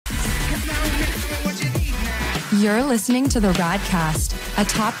You're listening to the Radcast, a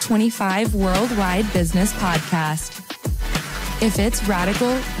top 25 worldwide business podcast. If it's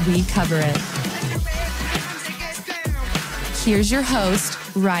radical, we cover it. Here's your host,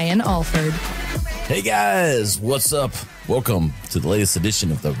 Ryan Alford. Hey guys, what's up? Welcome to the latest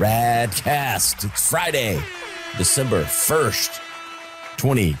edition of the Radcast. It's Friday, December 1st,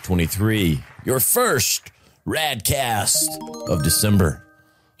 2023. Your first Radcast of December.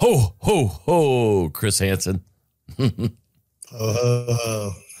 Ho, ho, ho, Chris Hansen.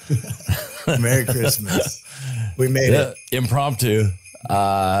 Oh, Merry Christmas. We made it. Impromptu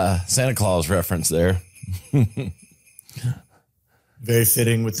Santa Claus reference there. Very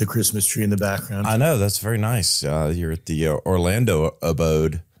fitting with the Christmas tree in the background. I know, that's very nice. You're at the Orlando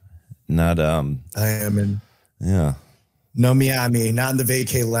abode, not I am in Miami, not in the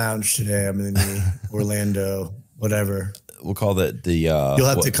vacay lounge today. I'm in the Orlando, whatever. We'll call that the you'll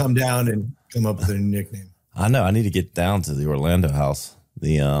have to come down and come up with a new nickname. I know. I need to get down to the Orlando house.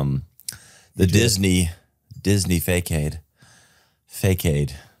 The Disney fakeade,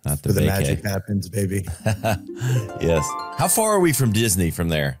 not the where the vacay. magic happens, baby. Yes. How far are we from Disney from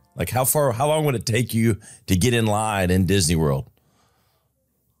there? Like how long would it take you to get in line in Disney World?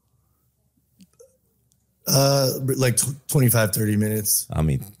 Like 25, 30 minutes. I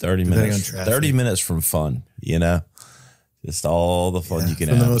mean, 30 minutes. 30 minutes from fun, you know? Just all the fun you can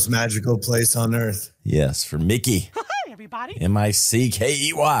from have. The most magical place on earth. Yes, for Mickey. Hi, everybody.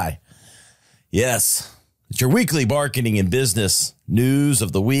 Mickey. Yes. It's your weekly marketing and business news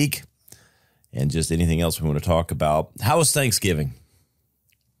of the week and just anything else we want to talk about. How was Thanksgiving?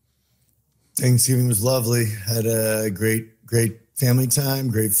 Thanksgiving was lovely. Had a great family time,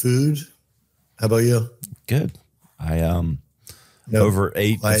 great food. How about you? Good. I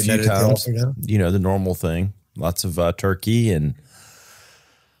overate a few times. You know, the normal thing. Lots of turkey and,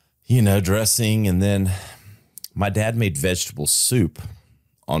 dressing. And then my dad made vegetable soup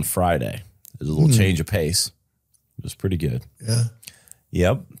on Friday. It was a little change of pace. It was pretty good. Yeah.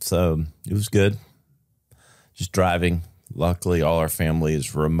 Yep. So it was good. Just driving. Luckily, all our family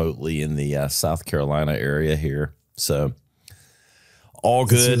is remotely in the South Carolina area here. So all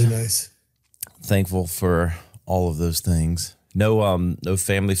good. That's really nice. Thankful for all of those things. No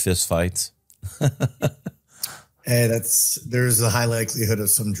family fist fights. Hey, there's a high likelihood of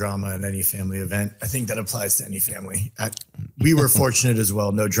some drama at any family event. I think that applies to any family. We were fortunate as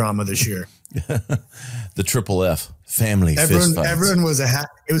well. No drama this year. The triple F, family fist fights. Everyone was it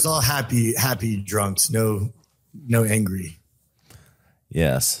was all happy drunks. No angry.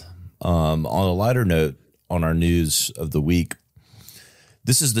 Yes. On a lighter note, on our news of the week,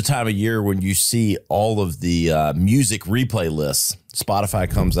 this is the time of year when you see all of the music replay lists. Spotify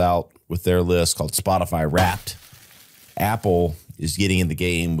comes out with their list called Spotify Wrapped. Apple is getting in the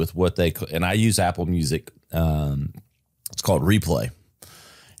game with what and I use Apple Music. It's called Replay,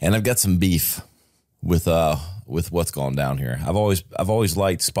 and I've got some beef with what's gone down here. I've always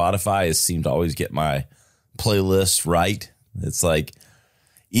liked Spotify. It seemed to always get my playlist right. It's like,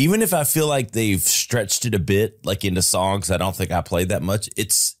 even if I feel like they've stretched it a bit, like into songs I don't think I played that much,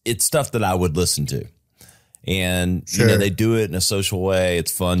 it's stuff that I would listen to. And, sure. They do it in a social way.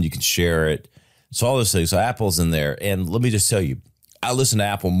 It's fun. You can share it. So all those things. So Apple's in there. And let me just tell you, I listen to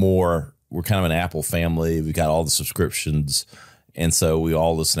Apple more. We're kind of an Apple family. We got all the subscriptions. And so we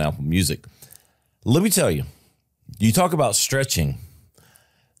all listen to Apple Music. Let me tell you, you talk about stretching.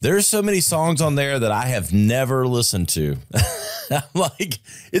 There's so many songs on there that I have never listened to. I'm like,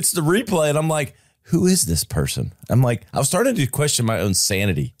 it's the replay. And I'm like, who is this person? I'm like, I was starting to question my own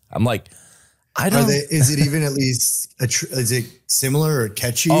sanity. I'm like, I don't. Is it even at least is it similar or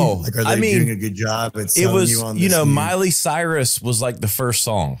catchy? Oh, like, are they doing a good job at selling it was, you on this? Miley Cyrus was like the first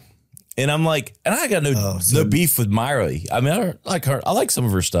song. And I'm like, and I got no beef with Miley. I mean, I like her. I like some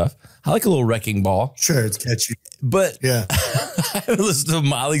of her stuff. I like a little Wrecking Ball. Sure, it's catchy. But yeah, I haven't listened to a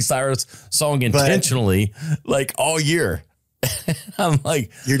Miley Cyrus song intentionally like all year. I'm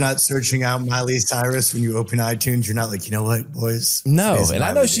like, you're not searching out Miley Cyrus when you open iTunes. You're not like, you know what, boys? No. And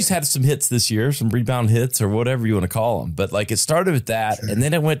I know she's had some hits this year, some rebound hits or whatever you want to call them. But like, it started with that. Sure. And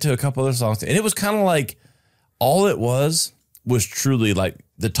then it went to a couple other songs. And it was kind of like, all it was truly like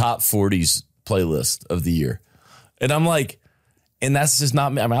the top 40s playlist of the year. And I'm like, and that's just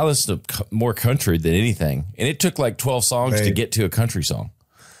not me. I mean, I listen to more country than anything. And it took like 12 songs to get to a country song.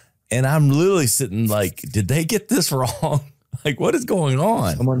 And I'm literally sitting like, did they get this wrong? Like, what is going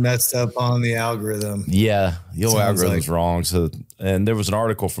on? Someone messed up on the algorithm. Yeah, the old algorithm's wrong. So, and there was an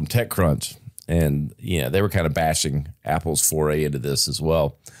article from TechCrunch, and they were kind of bashing Apple's foray into this as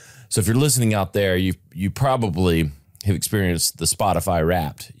well. So if you're listening out there, you probably have experienced the Spotify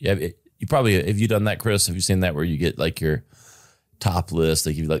Wrapped. You probably, have you done that, Chris? Have you seen that where you get like your top list?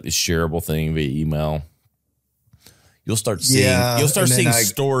 They give you like this shareable thing via email. You'll start seeing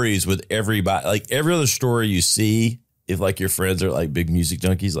stories with everybody. Like every other story you see, if like your friends are like big music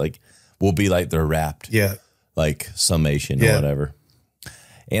junkies, like will be like they're wrapped. Yeah. Like summation or whatever.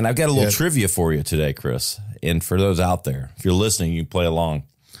 And I've got a little trivia for you today, Chris. And for those out there, if you're listening, you can play along.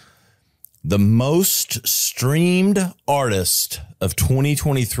 The most streamed artist of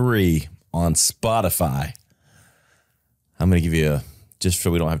 2023 on Spotify. I'm going to give you just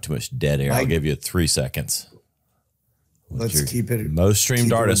so we don't have too much dead air, I'll give you 3 seconds. Let's keep it. Most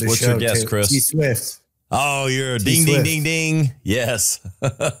streamed artist. What's your guess, Chris? T Swift. Oh, you're a ding, ding, ding, ding. Yes.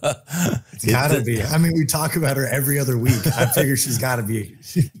 It's gotta be. I mean, we talk about her every other week. I figure she's gotta be.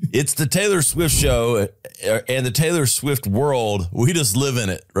 It's the Taylor Swift show and the Taylor Swift world. We just live in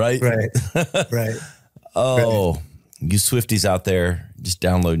it, right? Right. Oh, you Swifties out there, just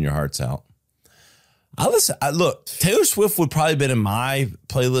downloading your hearts out. Look, Taylor Swift would probably been in my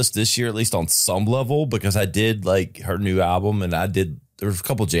playlist this year, at least on some level, because I did like her new album and there was a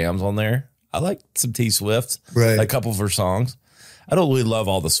couple jams on there. I like some T Swift, right? A couple of her songs. I don't really love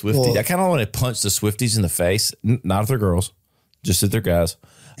all the Swifties. Well, I kind of want to punch the Swifties in the face. Not if they're girls, just if they're guys.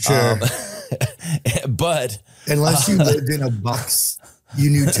 Sure. But unless you lived in a box, you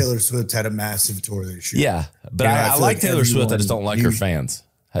knew Taylor Swift had a massive tour this year. Yeah, but I like Taylor Swift. I just don't like her fans.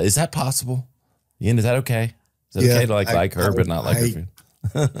 Is that possible? Ian, is that okay? Is that okay to like her, but not like her fan?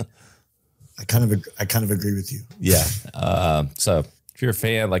 I kind of agree with you. Yeah. So if you're a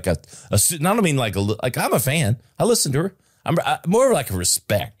fan, like I'm a fan. I listen to her. I'm more of like a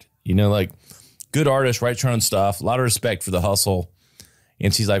respect, like good artist, writes her own stuff, a lot of respect for the hustle.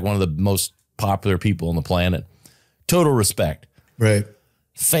 And she's like one of the most popular people on the planet. Total respect. Right.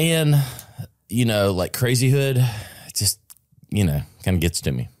 Fan, like Crazy Hood, just, kind of gets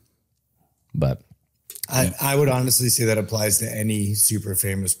to me. But I would honestly say that applies to any super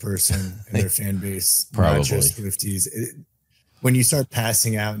famous person in their fan base. Probably. Not just Swifties. When you start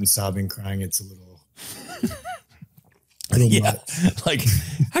passing out and sobbing, crying, it's a little yeah, like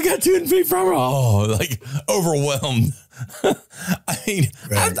I got 2 feet from her. Oh, like overwhelmed. I mean,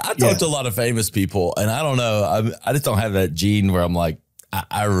 right. I talked to a lot of famous people, and I don't know. I just don't have that gene where I'm like,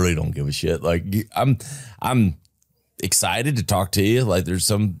 I really don't give a shit. Like I'm excited to talk to you. Like there's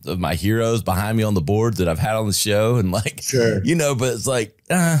some of my heroes behind me on the board that I've had on the show, and like, sure, but it's like,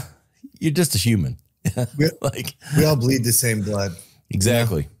 you're just a human. We all bleed the same blood.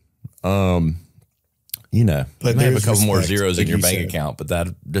 Exactly. You may have a couple more zeros in your bank account, but that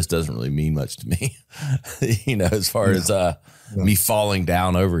just doesn't really mean much to me, as far as me falling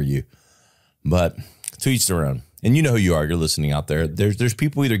down over you. But to each their own. And you know who you are. You're listening out there. There's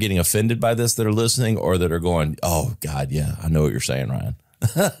people either getting offended by this that are listening or that are going, oh, God, yeah, I know what you're saying, Ryan.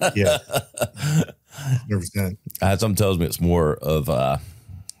 Yeah. 100%. Something tells me it's more of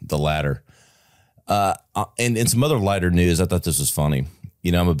the latter. And in some other lighter news, I thought this was funny.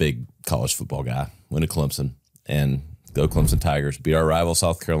 I'm a big college football guy. Went to Clemson and go Clemson Tigers. Beat our rival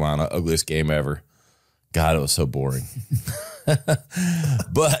South Carolina. Ugliest game ever. God, it was so boring.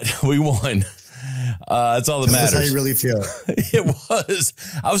 But we won. That's all that matters. That's how you really feel. It was.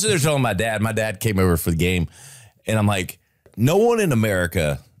 I was there telling my dad. My dad came over for the game, and I'm like, no one in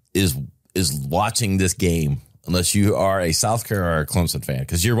America is watching this game unless you are a South Carolina or a Clemson fan,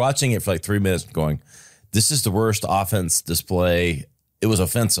 because you're watching it for like 3 minutes going, this is the worst offense display. It was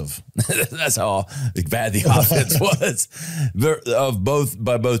offensive. That's how bad the offense was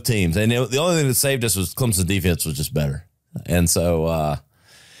by both teams. And the only thing that saved us was Clemson's defense was just better. And so,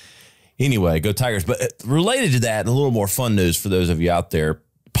 anyway, go Tigers. But related to that, and a little more fun news for those of you out there,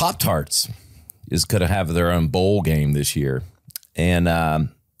 Pop-Tarts is going to have their own bowl game this year. And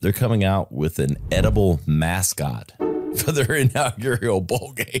they're coming out with an edible mascot for their inaugural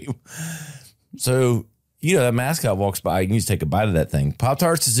bowl game. So, that mascot walks by, you can just take a bite of that thing.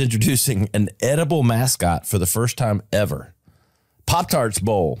 Pop-Tarts is introducing an edible mascot for the first time ever. Pop-Tarts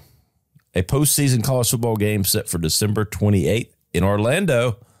Bowl, a postseason college football game set for December 28th in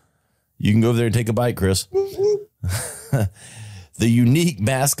Orlando. You can go over there and take a bite, Chris. The unique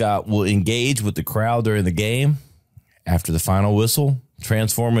mascot will engage with the crowd during the game. After the final whistle,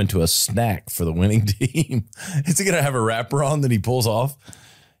 transform into a snack for the winning team. Is he going to have a wrapper on that he pulls off?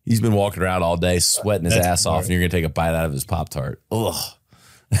 He's been walking around all day, sweating his ass off, and you're going to take a bite out of his Pop-Tart. Ugh.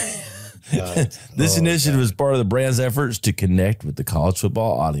 This initiative is part of the brand's efforts to connect with the college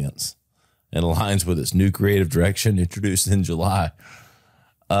football audience and aligns with its new creative direction introduced in July.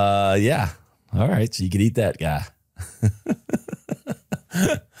 Yeah. All right. So you can eat that guy.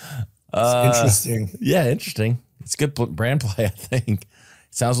 Interesting. Yeah, interesting. It's good brand play, I think.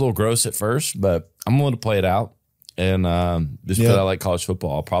 Sounds a little gross at first, but I'm willing to play it out. And just because I like college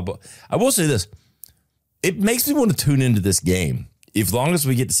football, I will say this. It makes me want to tune into this game. As long as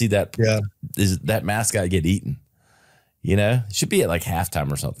we get to see that that mascot get eaten. You know, it should be at like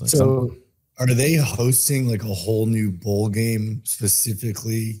halftime or something. So are they hosting like a whole new bowl game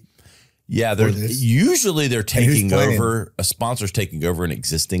specifically? Yeah, they're taking over. A sponsor's taking over an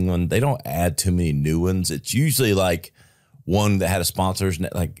existing one. They don't add too many new ones. It's usually like one that had a sponsor's,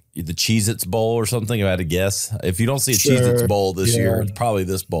 like the Cheez-Its Bowl or something, if I had to guess. If you don't see a Cheez-Its Bowl this year, it's probably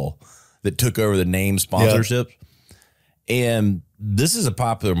this bowl that took over the name sponsorship. And this is a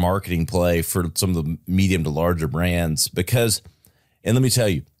popular marketing play for some of the medium to larger brands because, and let me tell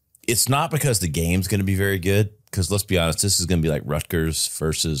you, it's not because the game's going to be very good. Because let's be honest, this is going to be like Rutgers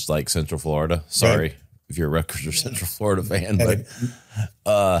versus like Central Florida. Sorry if you're a Rutgers or Central Florida fan,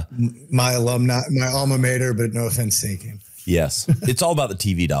 but my alumni, my alma mater, but no offense taken. Yes, it's all about the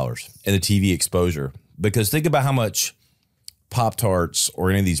TV dollars and the TV exposure. Because think about how much Pop-Tarts or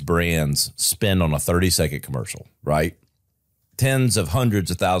any of these brands spend on a 30-second commercial, right? Tens of hundreds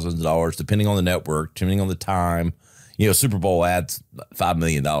of thousands of dollars, depending on the network, depending on the time. You know, Super Bowl ads, $5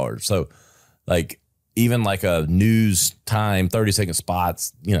 million. So, like, even like a news time, 30-second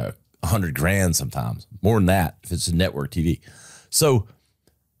spots, you know, $100,000 sometimes, more than that if it's a network TV. So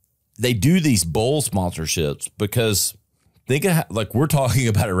they do these bowl sponsorships because think of how, like we're talking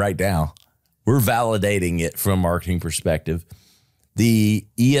about it right now. We're validating it from a marketing perspective. The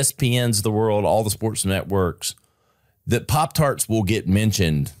ESPNs of the world, all the sports networks, that Pop-Tarts will get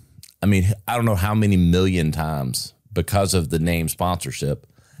mentioned. I mean, I don't know how many million times because of the name sponsorship.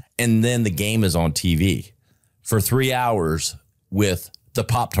 And then the game is on TV for 3 hours with the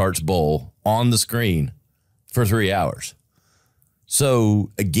Pop-Tarts Bowl on the screen for 3 hours.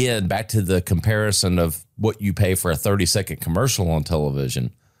 So, again, back to the comparison of what you pay for a 30-second commercial on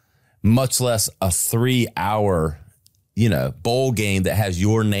television, much less a 3-hour, you know, bowl game that has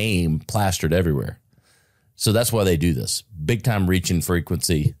your name plastered everywhere. So that's why they do this. Big time reach and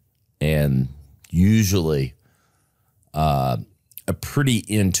frequency, and usually a pretty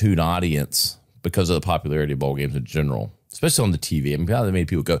in-tune audience because of the popularity of bowl games in general, especially on the TV. I mean, how many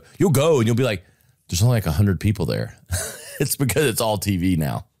people go? You'll go and you'll be like, there's only like 100 people there. It's because it's all TV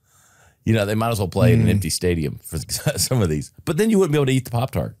now. You know, they might as well play in an empty stadium for some of these. But then you wouldn't be able to eat the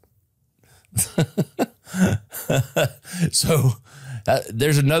Pop-Tart. So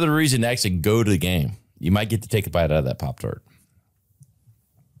there's another reason to actually go to the game. You might get to take a bite out of that Pop-Tart.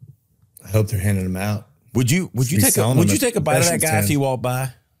 I hope they're handing them out. Would you take a bite of that guy if he walked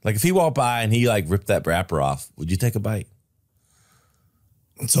by? Like if he walked by and he like ripped that wrapper off, would you take a bite?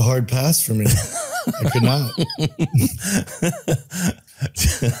 It's a hard pass for me. I could not.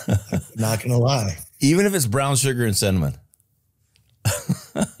 I'm not gonna lie. Even if it's brown sugar and cinnamon.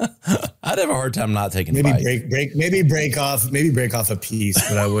 I'd have a hard time not taking a bite. Maybe break off a piece,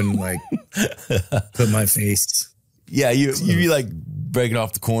 but I wouldn't like put my face. Yeah, you'd be like breaking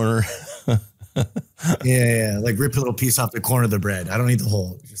off the corner. Yeah, like rip a little piece off the corner of the bread. I don't need the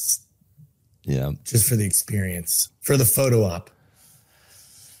whole. Just for the experience, for the photo op.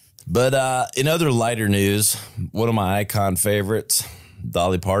 But in other lighter news, one of my icon favorites,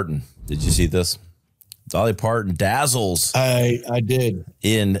 Dolly Parton. Did you see this? Dolly Parton dazzles. I did.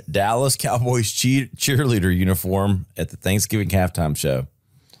 In Dallas Cowboys cheerleader uniform at the Thanksgiving halftime show.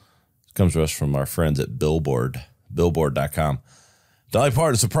 This comes to us from our friends at Billboard.com. Dolly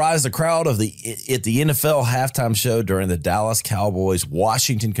Parton surprised the crowd at the NFL halftime show during the Dallas Cowboys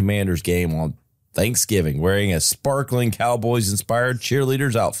Washington Commanders game on Thanksgiving, wearing a sparkling Cowboys-inspired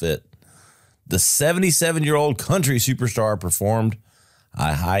cheerleader's outfit. The 77-year-old country superstar performed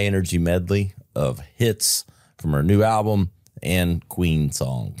a high-energy medley of hits from her new album and Queen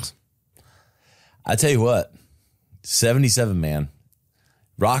songs. I tell you what, 77, man.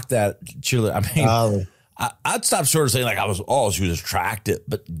 Rock that cheerleader. I mean, I'd stop short of saying like she was attractive,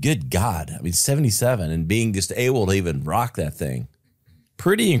 but good God. I mean, 77 and being just able to even rock that thing.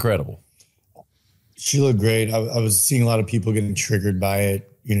 Pretty incredible. She looked great. I was seeing a lot of people getting triggered by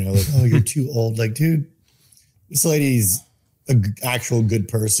it. You know, like, oh, you're too old. Like, dude, this lady's an actual good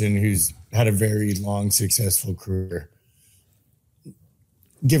person who's had a very long, successful career.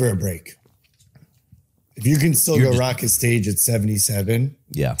 Give her a break. If you can still go rock a stage at 77,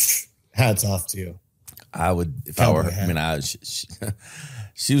 yeah, hats off to you. I would, if I were, I mean,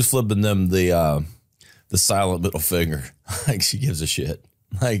 she was flipping them the silent middle finger. Like she gives a shit.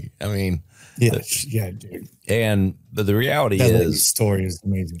 Like, I mean, yeah, dude. But the reality that story is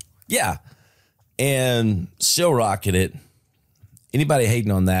amazing. Yeah. And still rocking it. Anybody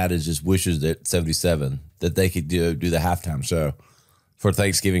hating on that is just wishes that 77 that they could do the halftime show for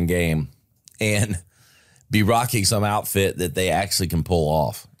Thanksgiving game and be rocking some outfit that they actually can pull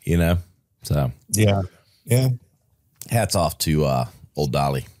off, you know? So, yeah. Hats off to old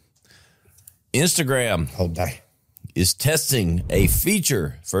Dolly. Instagram is testing a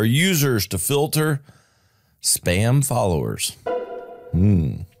feature for users to filter spam followers.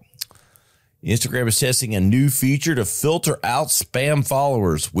 Instagram is testing a new feature to filter out spam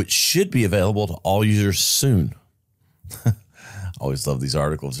followers, which should be available to all users soon. Always love these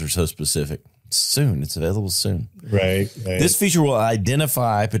articles. They're so specific. Soon. It's available soon. Right. This feature will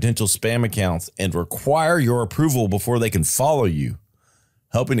identify potential spam accounts and require your approval before they can follow you,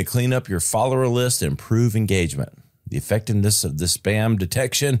 helping to clean up your follower list and improve engagement. The effectiveness of this spam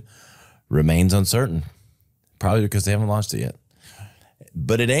detection remains uncertain, probably because they haven't launched it yet.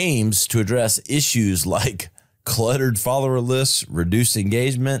 But it aims to address issues like cluttered follower lists, reduced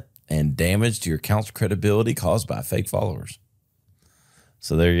engagement, and damage to your account's credibility caused by fake followers.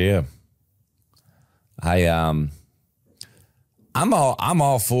 So there you go. I'm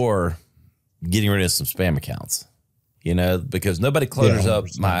all for getting rid of some spam accounts, you know, because nobody clutters up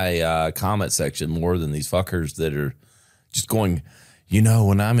my comment section more than these fuckers that are just going, you know,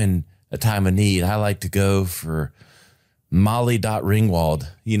 when I'm in a time of need, I like to go for Molly.Ringwald,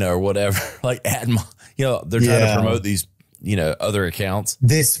 you know, or whatever, like you know, they're trying to promote these, you know, other accounts.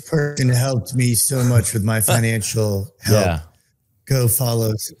 This person helped me so much with my financial help. Yeah. Go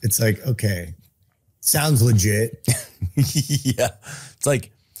follow. It's like, okay, sounds legit. Yeah. It's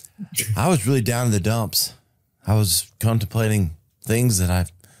like, I was really down in the dumps. I was contemplating things that I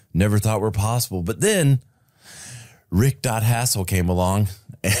never thought were possible. But then Rick.Hassel came along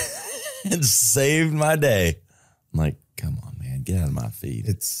and saved my day. I'm like, come on, man, get out of my feed.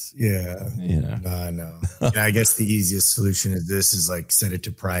 It's, You know. I know. And I guess the easiest solution is this is like set it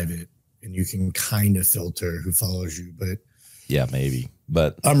to private and you can kind of filter who follows you. But yeah, maybe.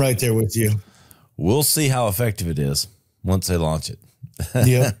 But I'm right there with you. We'll see how effective it is once they launch it.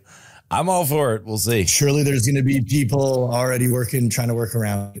 Yeah. I'm all for it. We'll see. Surely there's going to be people already trying to work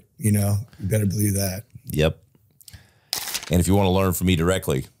around it. You know, you better believe that. Yep. And if you want to learn from me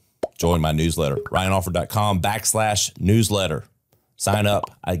directly, join my newsletter, ryanalford.com/newsletter. Sign up.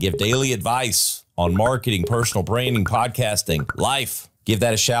 I give daily advice on marketing, personal branding, podcasting, life. Give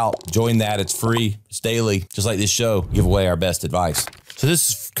that a shout. Join that. It's free. It's daily. Just like this show, give away our best advice. So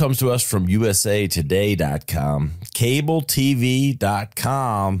this comes to us from usatoday.com.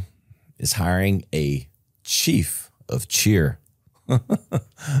 CableTV.com is hiring a chief of cheer.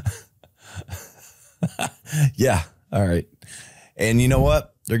 Yeah. All right. And you know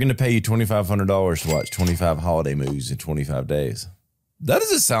what? They're going to pay you $2,500 to watch 25 holiday movies in 25 days. That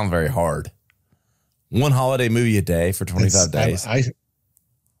doesn't sound very hard. One holiday movie a day for 25 days.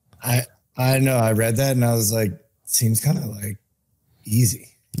 I know. I read that and I was like, seems kind of like easy.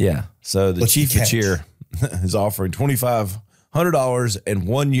 Yeah. So the chief of cheer is offering $2,500 and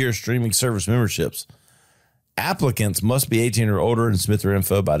 1 year streaming service memberships. Applicants must be 18 or older and submit their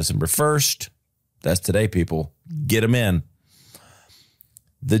info by December 1st. That's today, people. Get them in.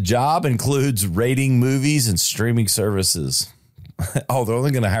 The job includes rating movies and streaming services. Oh, they're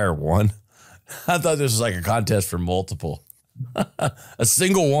only going to hire one? I thought this was like a contest for multiple. A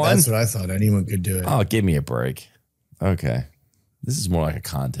single one? That's what I thought. Anyone could do it. Oh, give me a break. Okay. This is more like a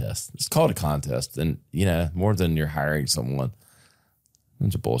contest. It's called a contest. And, you know, more than you're hiring someone.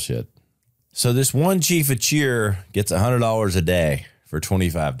 Bunch of bullshit. So this one chief of cheer gets $100 a day for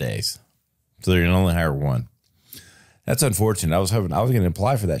 25 days. So they're going to only hire one. That's unfortunate. I was going to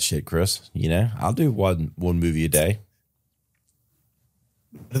apply for that shit, Chris. You know, I'll do one movie a day.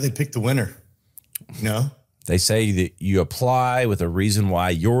 How do they pick the winner? You know? They say that you apply with a reason why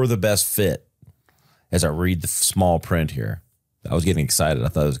you're the best fit. As I read the small print here, I was getting excited. I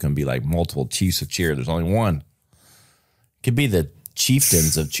thought it was going to be like multiple chiefs of cheer. There's only one. Could be the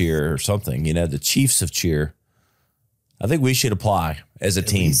chieftains of cheer or something. You know, the chiefs of cheer. I think we should apply as a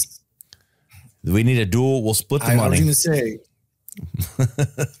team. We need a duel. We'll split the money. I was going to say,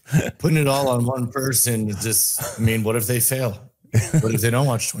 putting it all on one person is just, I mean, what if they fail? What if they don't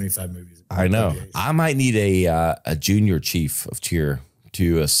watch 25 movies? I know. I might need a junior chief of cheer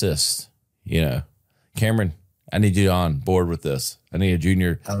to assist. You know, Cameron, I need you on board with this. I need a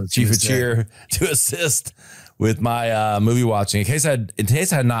junior chief of cheer to assist with my movie watching in case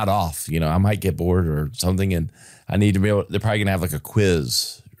I nod off. You know, I might get bored or something, and I need to be able. They're probably gonna have like a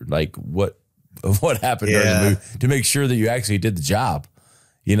quiz, like what happened during the movie to make sure that you actually did the job.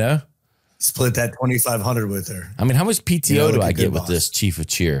 You know. Split that 2,500 with her. I mean, how much PTO do I get with this chief of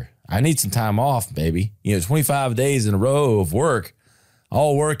cheer? I need some time off, baby. You know, 25 days in a row of work,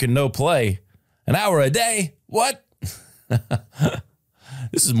 all work and no play, an hour a day. What?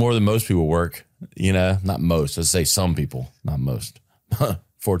 This is more than most people work, you know, not most. Let's say some people, not most,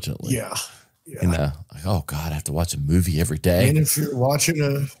 fortunately. Yeah. You know, like, oh God, I have to watch a movie every day. And if you're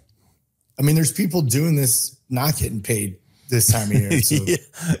watching there's people doing this not getting paid this time of year. So yeah,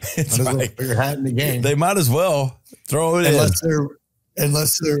 it's right. Put your hat in the game. They might as well throw it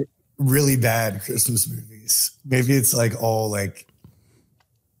unless they're really bad Christmas movies. Maybe it's like all like,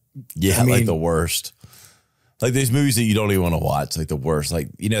 like the worst. Like these movies that you don't even want to watch, like the worst. Like,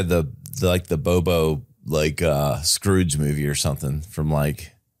 you know, the Bobo like Scrooge movie or something from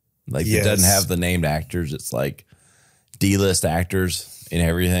like it doesn't have the named actors. It's like D-list actors and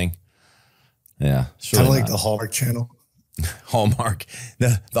everything. Yeah. Kind of like the Hallmark Channel. Hallmark,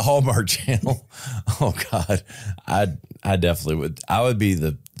 the Hallmark Channel. Oh God, I definitely would.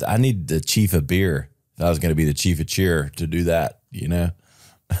 I need the chief of beer. If I was going to be the chief of cheer to do that, you know.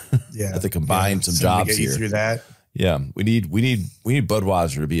 Yeah, have to combine some jobs here. Through that. Yeah, we need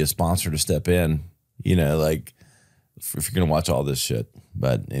Budweiser to be a sponsor to step in. You know, like if you're going to watch all this shit.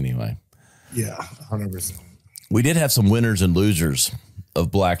 But anyway, yeah, 100%. We did have some winners and losers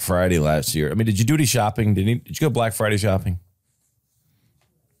of Black Friday last year. I mean, did you do any shopping? Did you go Black Friday shopping?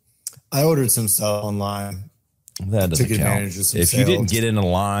 I ordered some stuff online. That doesn't count. If sales. You didn't get in a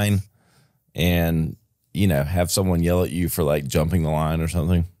line and, you know, have someone yell at you for like jumping the line or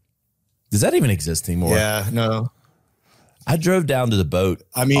something. Does that even exist anymore? Yeah, no. I drove down to the boat.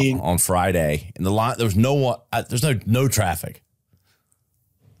 I mean, on Friday, and the line there was no one. There's no traffic.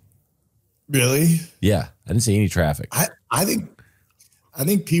 Really? Yeah, I didn't see any traffic. I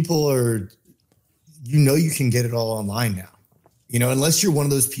think people are. You can get it all online now. You know, unless you're one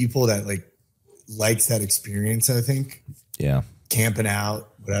of those people that likes that experience. I think. Yeah. Camping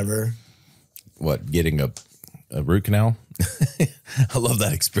out, whatever. What, getting a root canal? I love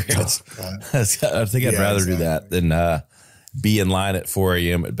that experience. Oh, I think I'd rather do that than be in line at 4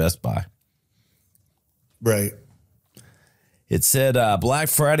 a.m. at Best Buy. Right. It said Black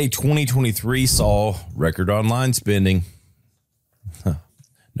Friday 2023 saw record online spending. Huh,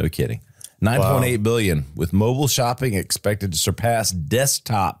 no kidding. 9.8 billion, with mobile shopping expected to surpass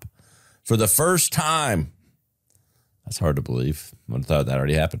desktop for the first time. That's hard to believe. I would have thought that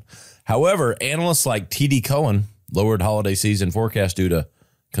already happened. However, analysts like TD Cowen lowered holiday season forecast due to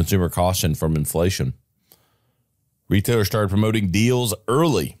consumer caution from inflation. Retailers started promoting deals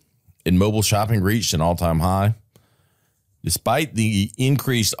early, and mobile shopping reached an all-time high. Despite the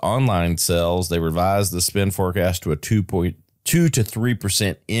increased online sales, they revised the spend forecast to a 2.2 to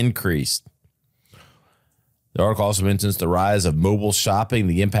 3% increase. The article also mentions the rise of mobile shopping,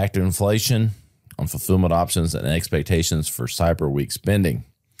 the impact of inflation on fulfillment options, and expectations for Cyber Week spending.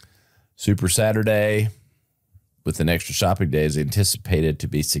 Super Saturday, with an extra shopping day, is anticipated to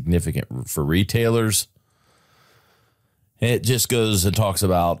be significant for retailers. It just goes and talks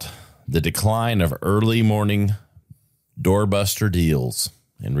about the decline of early morning doorbuster deals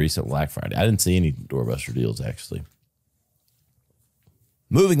in recent Black Friday. I didn't see any doorbuster deals, actually.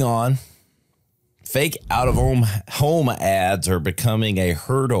 Moving on, fake out-of-home ads are becoming a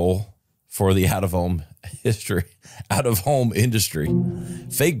hurdle for the out-of-home industry.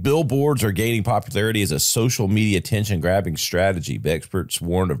 Fake billboards are gaining popularity as a social media attention-grabbing strategy. But experts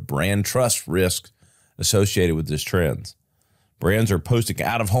warn of brand trust risks associated with this trend. Brands are posting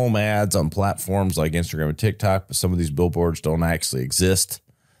out-of-home ads on platforms like Instagram and TikTok, but some of these billboards don't actually exist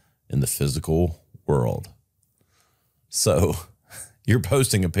in the physical world. So you're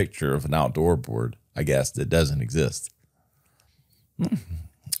posting a picture of an outdoor board, I guess, that doesn't exist.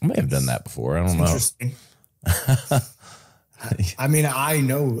 I may have done that before. I don't know. Interesting. I mean, I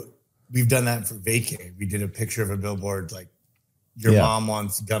know we've done that for vacay. We did a picture of a billboard like your mom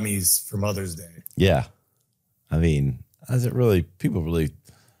wants gummies for Mother's Day. Yeah. I mean, is it really, people really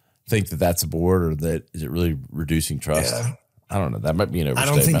think that that's a board, or that is it really reducing trust? Yeah. I don't know. That might be an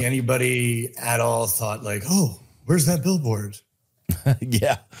overstatement. I don't think anybody at all thought like, oh, where's that billboard?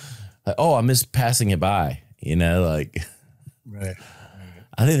 Yeah. Like, oh, I miss passing it by, you know, like, right.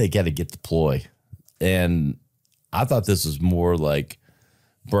 I think they got to get the ploy. And I thought this was more like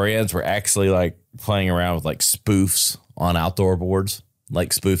brands were actually like playing around with like spoofs on outdoor boards,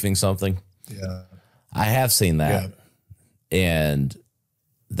 like spoofing something. Yeah. I have seen that. Yeah. And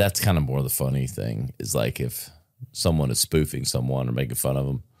that's kind of more the funny thing, is like if someone is spoofing someone or making fun of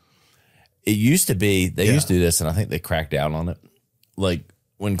them. It used to be, they used to do this, and I think they cracked down on it. Like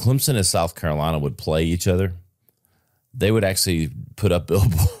when Clemson and South Carolina would play each other, they would actually put up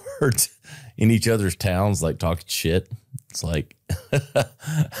billboards in each other's towns, like talking shit. It's like,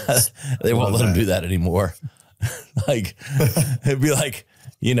 they won't let them do that anymore. Like, it'd be like,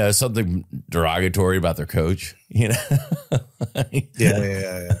 you know, something derogatory about their coach, you know?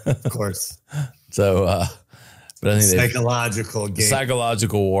 Yeah. Of course. So, but I think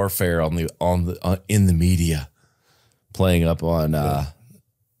psychological warfare in the media playing up on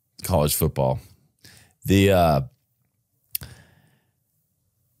college football. The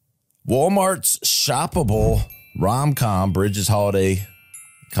Walmart's shoppable rom-com bridges holiday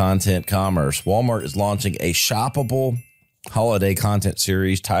content commerce. Walmart is launching a shoppable holiday content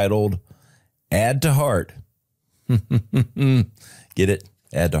series titled Add to Heart. Get it?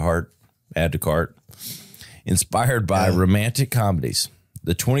 Add to heart, add to cart. Inspired by romantic comedies.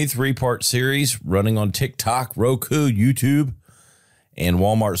 The 23-part series running on TikTok, Roku, YouTube, and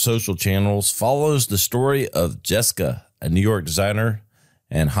Walmart social channels follows the story of Jessica, a New York designer,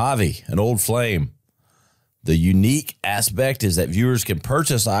 and Javi, an old flame. The unique aspect is that viewers can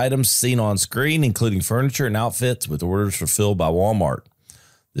purchase items seen on screen, including furniture and outfits, with orders fulfilled by Walmart.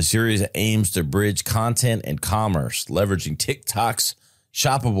 The series aims to bridge content and commerce, leveraging TikTok's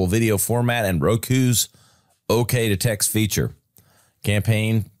shoppable video format and Roku's OK to text feature.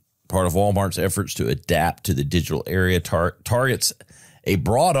 Campaign, part of Walmart's efforts to adapt to the digital area, targets a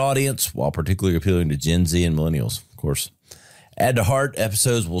broad audience while particularly appealing to Gen Z and millennials, of course. Add to Heart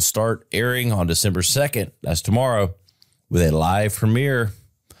episodes will start airing on December 2nd, that's tomorrow, with a live premiere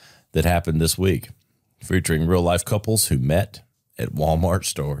that happened this week, featuring real-life couples who met at Walmart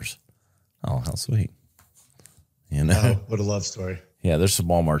stores. Oh, how sweet. You know? Oh, what a love story. Yeah, there's some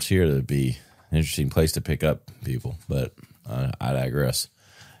Walmarts here that would be an interesting place to pick up people, but I digress.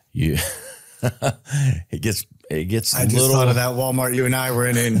 It gets I just thought of that Walmart you and I were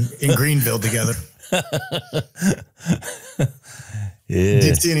in Greenville together. Yeah.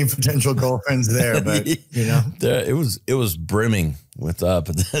 Didn't see any potential girlfriends there, but you know, it was brimming with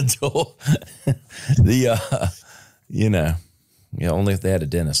potential. Only if they had a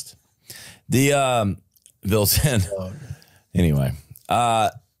dentist. The built-in. Anyway,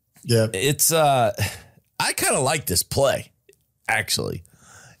 it's I kind of like this play, actually.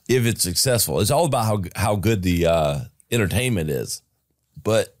 If it's successful, it's all about how good the entertainment is,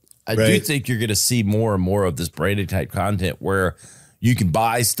 but I do think you're going to see more and more of this branded type content where you can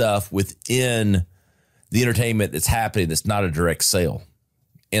buy stuff within the entertainment that's happening that's not a direct sale.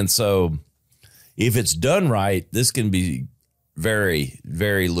 And so if it's done right, this can be very,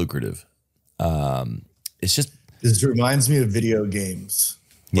 very lucrative. It's just... This reminds me of video games.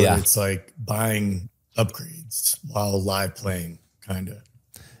 Yeah. It's like buying upgrades while live playing, kind of.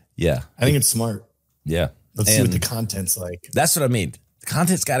 Yeah. I think it's smart. Yeah. Let's see what the content's like. That's what I mean. The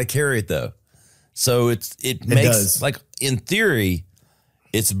content's got to carry it, though. So it makes, like, in theory,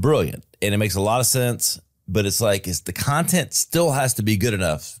 it's brilliant and it makes a lot of sense, but it's like, the content still has to be good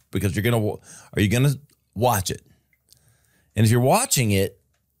enough because are you going to watch it? And if you're watching it,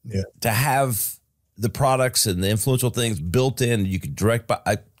 to have the products and the influential things built in, you can direct buy.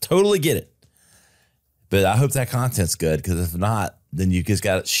 I totally get it. But I hope that content's good, because if not, then you just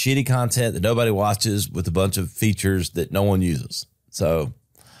got shitty content that nobody watches with a bunch of features that no one uses. So,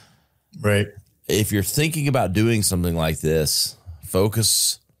 if you're thinking about doing something like this,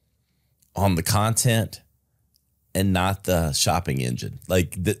 focus on the content and not the shopping engine.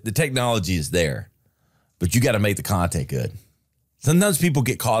 Like the technology is there, but you got to make the content good. Sometimes people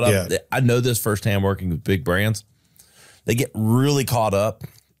get caught up. Yeah. I know this firsthand working with big brands. They get really caught up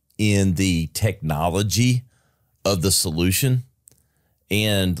in the technology of the solution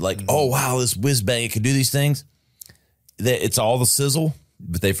and like, oh, wow, this whiz bang, it can do these things. It's all the sizzle,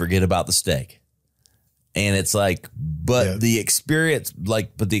 but they forget about the steak. And it's like, the experience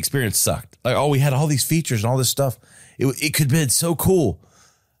sucked. Like, oh, we had all these features and all this stuff. It could have been so cool,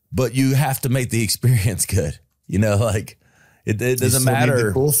 but you have to make the experience good. You know, like it doesn't matter.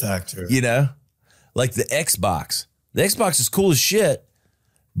 The cool factor. You know, like the Xbox. The Xbox is cool as shit,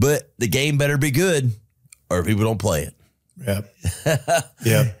 but the game better be good or people don't play it.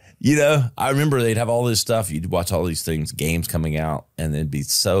 Yeah. You know, I remember they'd have all this stuff. You'd watch all these things, games coming out, and it'd be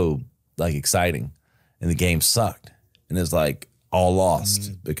so like exciting. And the game sucked. And it's like all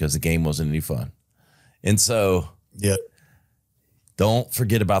lost because the game wasn't any fun. And so don't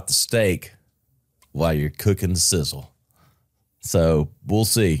forget about the steak while you're cooking the sizzle. So we'll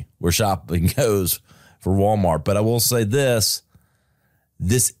see where shopping goes for Walmart. But I will say this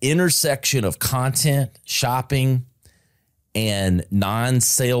intersection of content, shopping, and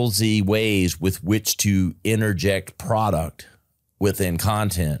non-salesy ways with which to interject product within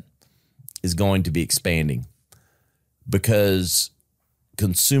content is going to be expanding because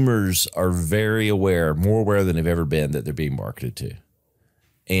consumers are very aware, more aware than they've ever been, that they're being marketed to.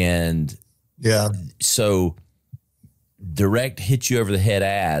 And so direct hit you over the head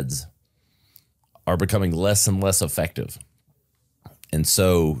ads are becoming less and less effective. And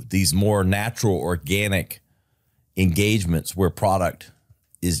so these more natural, organic engagements where product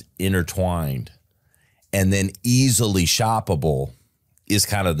is intertwined and then easily shoppable is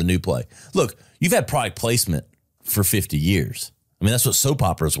kind of the new play. Look, you've had product placement for 50 years. I mean, that's what soap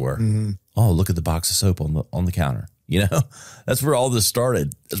operas were. Mm-hmm. Oh, look at the box of soap on the counter. You know, that's where all this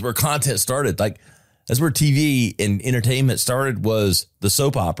started. That's where content started. Like, that's where TV and entertainment started, was the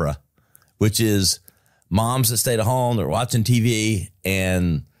soap opera, which is moms that stayed at home, they're watching TV,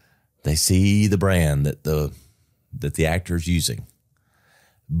 and they see the brand that the actor's using.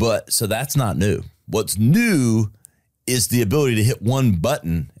 But so that's not new. What's new is the ability to hit one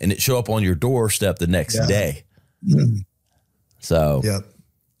button and it show up on your doorstep the next day. Mm-hmm. So,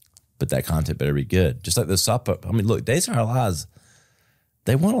 but that content better be good. Just like the soap. I mean, look, Days of Our Lives,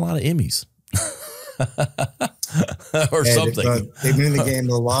 they won a lot of Emmys. Or something. They've been in the game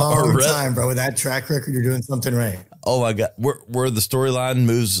a long time, bro. With that track record, you're doing something right. Oh my God. Where the storyline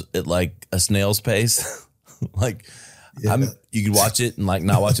moves at like a snail's pace. Like, you could watch it and like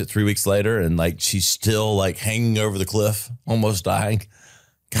not watch it 3 weeks later, and like she's still like hanging over the cliff, almost dying.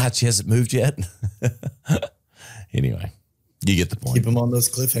 God, she hasn't moved yet. Anyway, you get the point. Keep them on those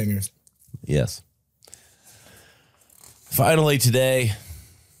cliffhangers. Yes. Finally, today,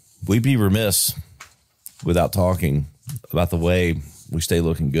 we'd be remiss without talking about the way we stay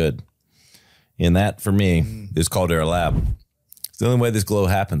looking good. And that, for me, is Caldera Lab. It's the only way this glow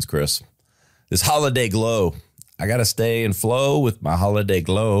happens, Chris. This holiday glow. I got to stay in flow with my holiday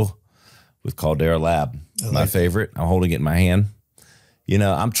glow with Caldera Lab. My favorite. I'm holding it in my hand. You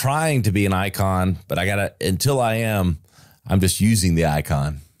know, I'm trying to be an icon, but until I am, I'm just using the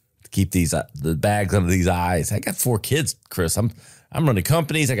icon to keep the bags under these eyes. I got 4 kids, Chris. I'm running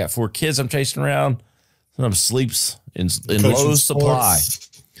companies. I got 4 kids I'm chasing around. Sometimes sleeps in low supply.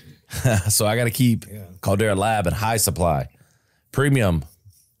 So I got to keep Caldera Lab in high supply. Premium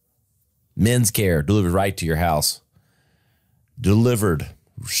men's care delivered right to your house. Delivered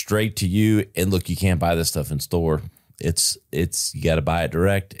straight to you. And look, you can't buy this stuff in store. It's you got to buy it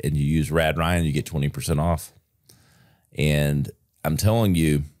direct, and you use Rad Ryan, you get 20% off. And I'm telling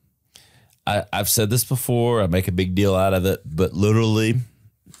you, I've said this before. I make a big deal out of it, but literally,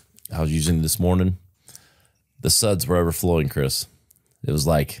 I was using it this morning. The suds were overflowing, Chris. It was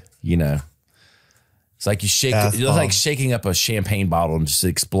like, you know, it's like it was like shaking up a champagne bottle and just an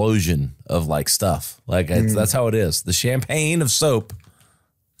explosion of like stuff. Like that's how it is. The champagne of soap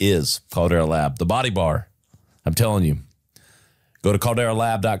is Caldera Lab, the body bar. I'm telling you, go to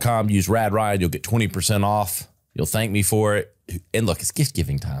calderalab.com, use Rad Ryan. You'll get 20% off. You'll thank me for it. And look, it's gift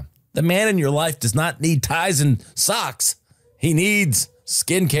giving time. The man in your life does not need ties and socks. He needs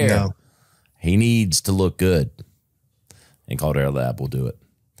skincare. No. He needs to look good. And Caldera Lab will do it.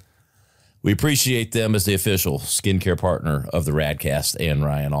 We appreciate them as the official skincare partner of the Radcast and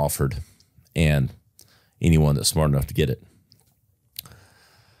Ryan Alford, and anyone that's smart enough to get it.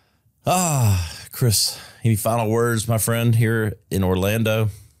 Chris, any final words, my friend, here in Orlando?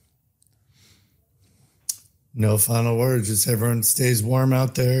 No final words. Just everyone stays warm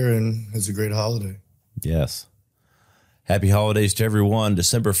out there and has a great holiday. Yes. Happy holidays to everyone.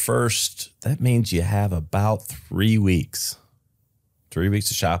 December 1st, that means you have about 3 weeks. 3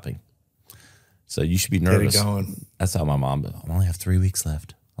 weeks of shopping. So you should be nervous. Get it going. That's how my mom, I only have 3 weeks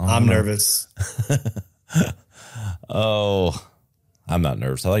left. I'm nervous. Oh, I'm not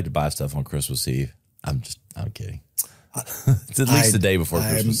nervous. I like to buy stuff on Christmas Eve. I'm kidding. It's at least the day before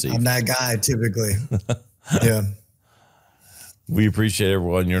Christmas Eve. I'm that guy typically. Yeah. We appreciate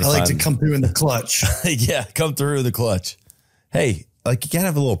everyone. I like to come through in the clutch. Yeah, come through in the clutch. Hey, like, you gotta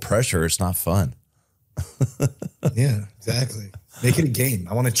have a little pressure. It's not fun. Yeah, exactly. Make it a game.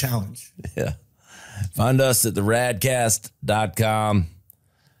 I want a challenge. Yeah. Find us at theradcast.com.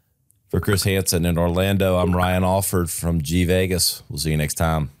 For Chris Hansen in Orlando, I'm Ryan Alford from G Vegas. We'll see you next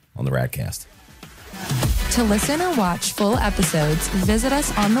time on the Radcast. To listen or watch full episodes, visit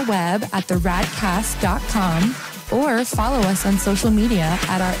us on the web at theradcast.com or follow us on social media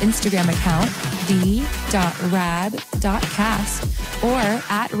at our Instagram account, the.rad.cast, or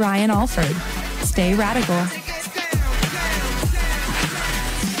at Ryan Alford. Stay radical.